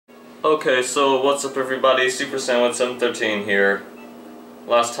Okay, so what's up everybody, Super Sandwich 713 here.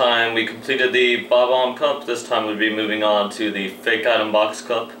 Last time we completed the Bob-omb Cup, this time we'll be moving on to the Fake Item Box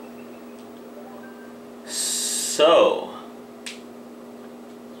Cup. So,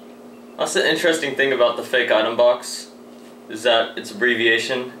 that's the interesting thing about the Fake Item Box, is that its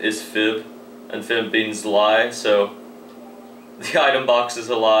abbreviation is FIB, and FIB means lie, so the item box is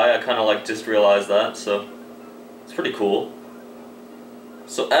a lie. I kinda just realized that, so it's pretty cool.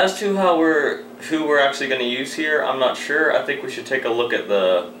 So as to who we're actually going to use here, I'm not sure. I think we should take a look at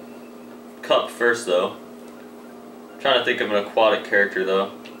the cup first, though. I'm trying to think of an aquatic character,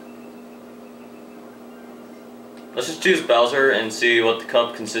 though. Let's just choose Bowser and see what the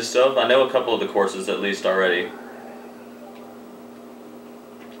cup consists of. I know a couple of the courses at least already.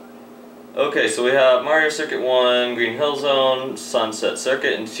 Okay, so we have Mario Circuit 1, Green Hill Zone, Sunset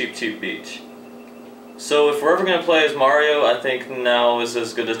Circuit, and Cheep Beach. So if we're ever going to play as Mario, I think now is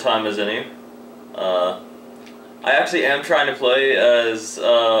as good a time as any. I actually am trying to play as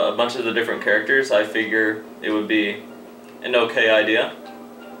a bunch of the different characters. I figure it would be an okay idea.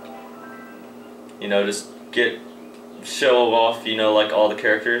 You know, just show off, you know, like all the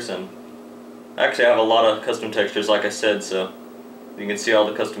characters. And actually I have a lot of custom textures, like I said, so you can see all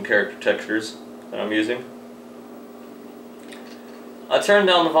the custom character textures that I'm using. I turned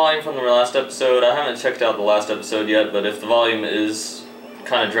down the volume from the last episode. I haven't checked out the last episode yet, but if the volume is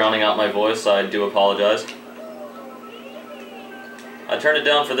kind of drowning out my voice, I do apologize. I turned it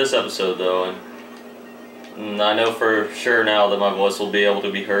down for this episode, though, and I know for sure now that my voice will be able to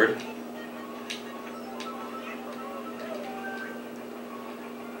be heard.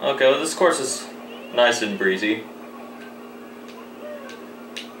 Okay, well, this course is nice and breezy.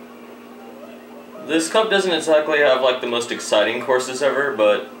 This cup doesn't exactly have like the most exciting courses ever,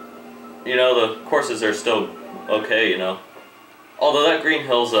 but you know, the courses are still okay, you know. Although that Green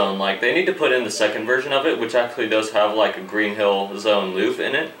Hill Zone, like, they need to put in the second version of it, which actually does have like a Green Hill Zone loop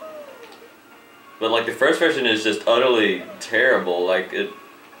in it. But like the first version is just utterly terrible. Like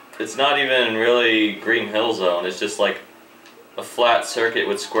it's not even really Green Hill Zone, it's just like a flat circuit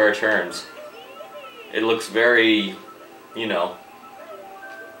with square turns. It looks very, you know,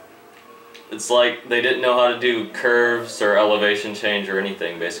 it's like they didn't know how to do curves or elevation change or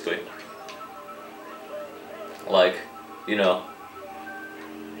anything, basically. Like, you know.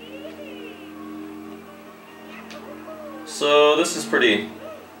 So this is pretty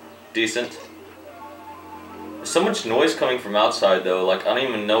decent. There's so much noise coming from outside, though. Like, I don't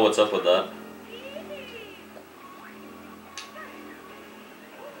even know what's up with that.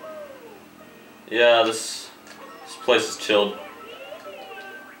 Yeah, this place is chilled.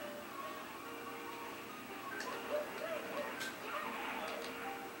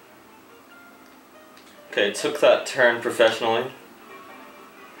 Okay, took that turn professionally.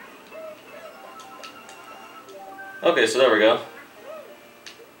 Okay, so there we go.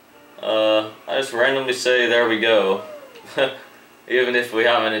 I just randomly say there we go. Even if we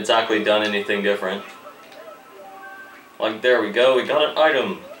haven't exactly done anything different. Like, there we go, we got an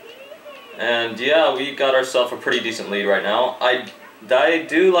item. And yeah, we got ourselves a pretty decent lead right now. I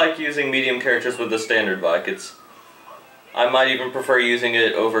do like using medium characters with the standard bike. I might even prefer using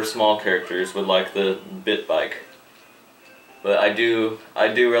it over small characters with like the bit bike. But I do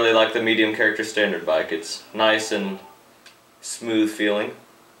really like the medium character standard bike. It's nice and smooth feeling.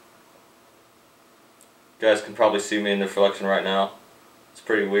 You guys can probably see me in the reflection right now. It's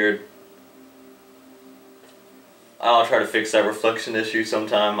pretty weird. I'll try to fix that reflection issue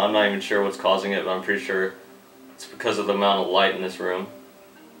sometime. I'm not even sure what's causing it, but I'm pretty sure it's because of the amount of light in this room.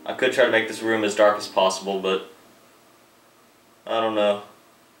 I could try to make this room as dark as possible, but I don't know.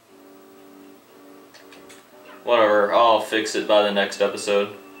 Whatever, I'll fix it by the next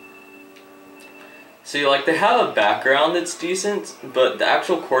episode. See, like, they have a background that's decent, but the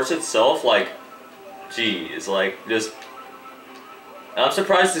actual course itself, like, geez, like, just... I'm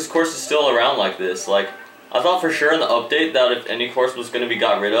surprised this course is still around like this. Like, I thought for sure in the update that if any course was going to be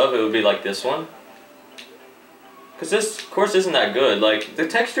got rid of, it would be like this one. Because this course isn't that good. Like, the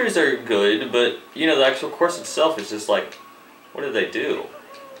textures are good, but, you know, the actual course itself is just like... What did they do?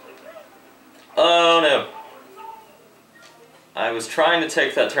 Oh no. I was trying to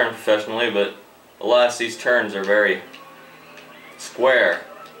take that turn professionally, but alas, these turns are very square.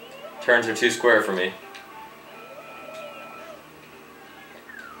 Turns are too square for me.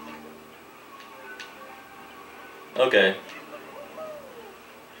 Okay.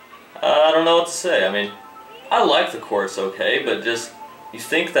 I don't know what to say. I mean, I like the course okay, but just, you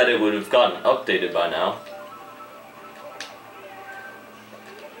think that it would have gotten updated by now.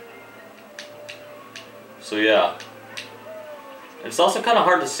 So yeah. It's also kind of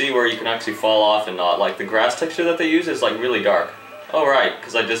hard to see where you can actually fall off and not. Like, the grass texture that they use is like really dark. Oh right,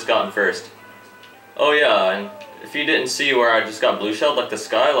 because I just got in first. Oh yeah, and if you didn't see where I just got blue shelled, like the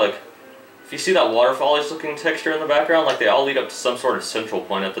sky, like, if you see that waterfallish looking texture in the background, like they all lead up to some sort of central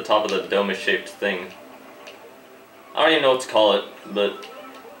point at the top of the dome shaped thing. I don't even know what to call it, but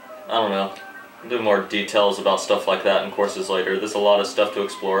I don't know. I'll do more details about stuff like that in courses later. There's a lot of stuff to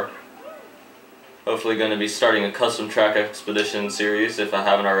explore. Hopefully going to be starting a custom track expedition series if I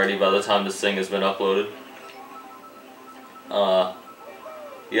haven't already by the time this thing has been uploaded.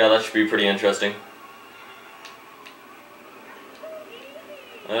 Yeah, that should be pretty interesting.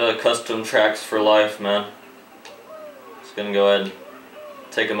 Custom tracks for life, man. Just gonna go ahead and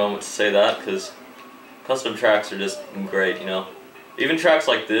take a moment to say that, because custom tracks are just great, you know. Even tracks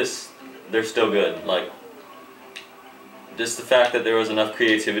like this, they're still good. Like, just the fact that there was enough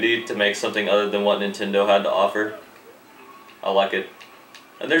creativity to make something other than what Nintendo had to offer, I like it.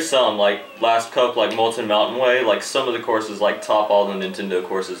 And there's some, like Last Cup, like Molten Mountain Way, like some of the courses like top all the Nintendo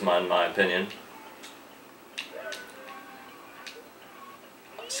courses, in my opinion.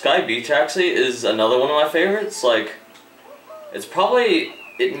 Sky Beach actually is another one of my favorites. Like, it's probably,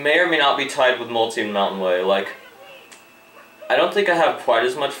 it may or may not be tied with Molten Mountain Way. Like, I don't think I have quite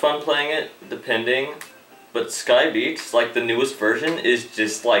as much fun playing it, depending. But Sky Beach, like the newest version, is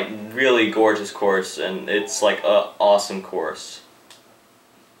just like really gorgeous course, and it's like a awesome course.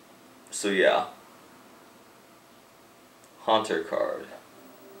 So yeah. Haunter card.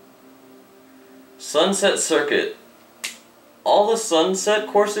 Sunset Circuit. All the Sunset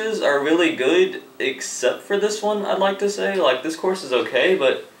courses are really good, except for this one, I'd like to say. Like, this course is okay,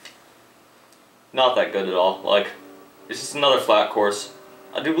 but not that good at all. Like, it's just another flat course.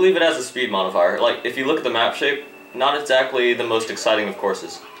 I do believe it has a speed modifier. Like, if you look at the map shape, not exactly the most exciting of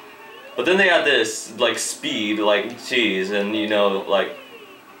courses. But then they add this, like, speed, like, geez, and you know, like,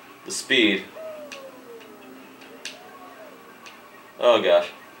 the speed. Oh gosh.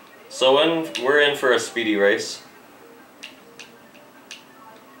 So when we're in for a speedy race.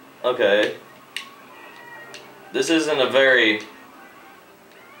 Okay. This isn't a very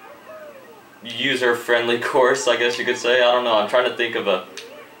user-friendly course, I guess you could say. I don't know, I'm trying to think of a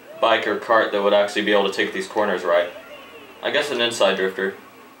bike or cart that would actually be able to take these corners right. I guess an inside drifter.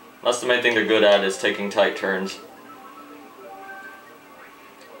 That's the main thing they're good at, is taking tight turns.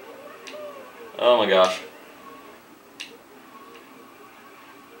 Oh my gosh.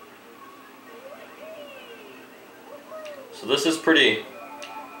 So this is pretty...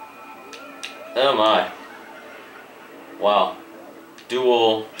 Oh my. Wow.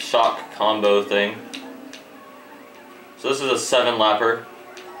 Dual shock combo thing. So this is a 7-lapper.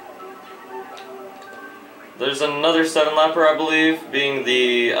 There's another 7-lapper, I believe, being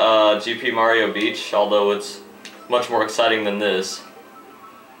the GP Mario Beach, although it's much more exciting than this.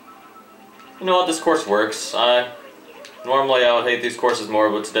 You know what, this course works. Normally I would hate these courses more,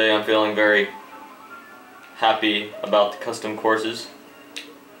 but today I'm feeling very happy about the custom courses.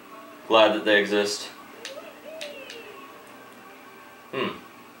 Glad that they exist.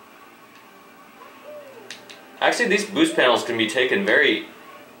 Actually, these boost panels can be taken very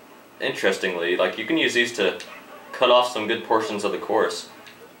interestingly. Like, you can use these to cut off some good portions of the course.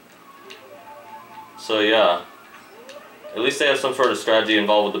 So yeah. At least they have some sort of strategy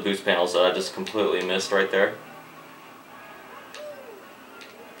involved with the boost panels that I just completely missed right there.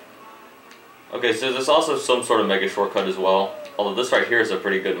 Okay, so there's also some sort of mega shortcut as well. Although this right here is a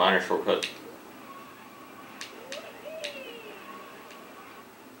pretty good minor shortcut.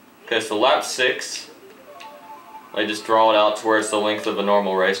 Okay, so lap 6. I just draw it out to where it's the length of a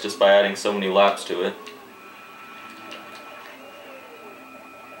normal race just by adding so many laps to it.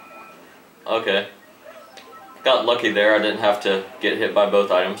 Okay. Got lucky there, I didn't have to get hit by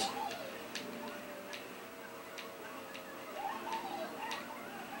both items.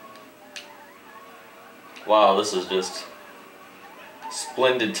 Wow, this is just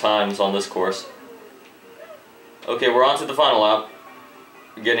splendid times on this course. Okay, we're on to the final lap.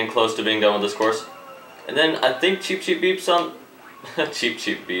 Getting close to being done with this course. And then I think Cheep Beep's on...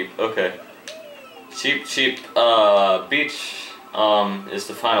 Cheep Beep, okay. Cheep Beach is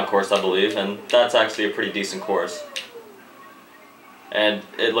the final course, I believe, and that's actually a pretty decent course. And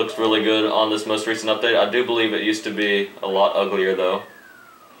it looks really good on this most recent update. I do believe it used to be a lot uglier though.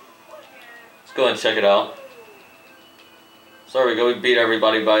 Let's go ahead and check it out. So there we go, we beat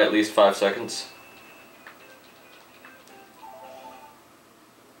everybody by at least 5 seconds.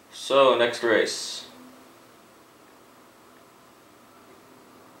 So, next race.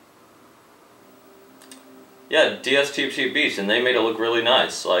 Yeah, DS Cheep Beach, and they made it look really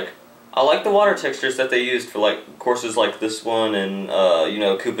nice. Like, I like the water textures that they used for like courses like this one and you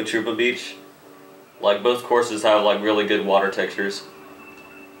know, Koopa Troopa Beach. Like both courses have like really good water textures.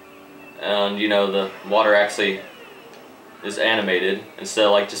 And you know, the water actually is animated instead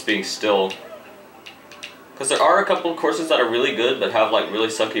of like just being still. Because there are a couple of courses that are really good but have like really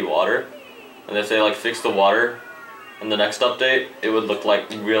sucky water. And if they like fix the water in the next update, it would look like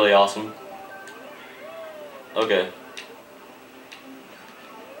really awesome. Okay.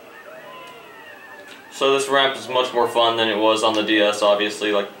 So this ramp is much more fun than it was on the DS,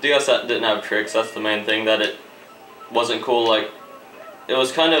 obviously. Like, DS didn't have tricks, that's the main thing, that it wasn't cool. Like, it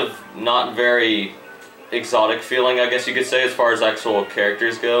was kind of not very exotic feeling, I guess you could say, as far as actual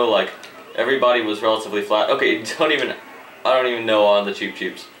characters go. Like, everybody was relatively flat. Okay, I don't even know on the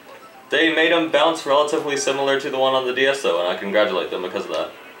Cheeps. They made them bounce relatively similar to the one on the DS though, and I congratulate them because of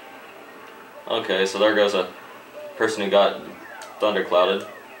that. Okay, so there goes a person who got thunderclouded.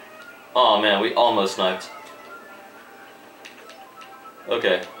 Oh man, we almost sniped.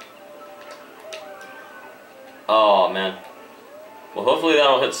 Okay. Oh man. Well, hopefully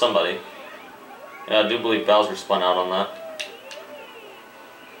that'll hit somebody. Yeah, I do believe Bowser spun out on that.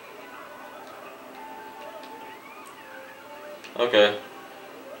 Okay.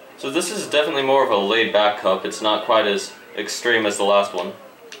 So this is definitely more of a laid-back cup. It's not quite as extreme as the last one.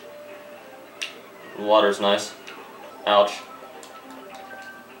 The water's nice. Ouch.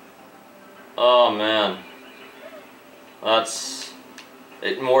 Oh man. That's...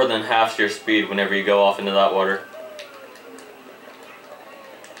 it more than halves your speed whenever you go off into that water.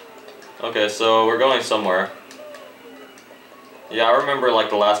 Okay, so we're going somewhere. Yeah, I remember like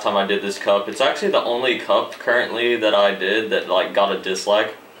the last time I did this cup. It's actually the only cup currently that I did that like got a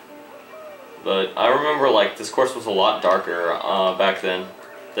dislike. But I remember like this course was a lot darker back then.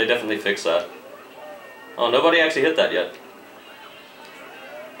 They definitely fixed that. Oh, nobody actually hit that yet.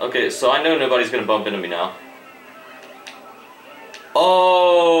 Okay, so I know nobody's gonna bump into me now.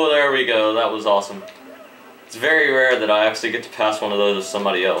 Oh, there we go. That was awesome. It's very rare that I actually get to pass one of those with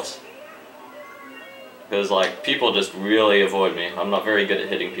somebody else. Because like, people just really avoid me. I'm not very good at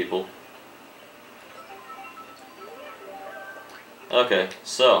hitting people. Okay,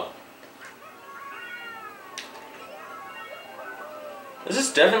 so this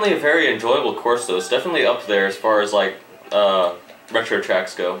is definitely a very enjoyable course though. It's definitely up there as far as like retro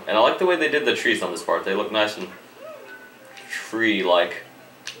tracks go. And I like the way they did the trees on this part. They look nice and tree-like,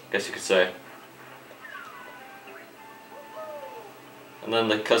 I guess you could say. And then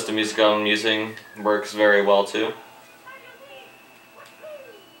the custom music I'm using works very well too.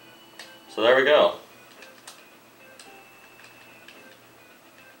 So there we go.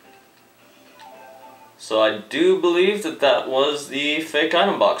 So I do believe that that was the fake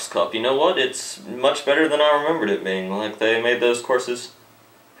item box cup. You know what? It's much better than I remembered it being. Like, they made those courses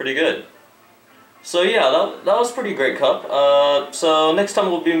pretty good. So yeah, that was a pretty great cup. So next time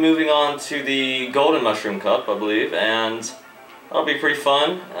we'll be moving on to the golden mushroom cup, I believe, and that'll be pretty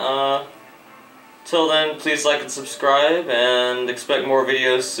fun. Till then, please like and subscribe, and expect more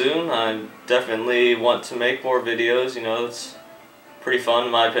videos soon. I definitely want to make more videos, you know, it's pretty fun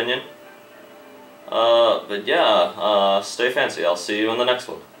in my opinion. But yeah, stay fancy. I'll see you in the next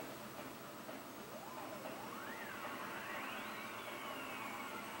one.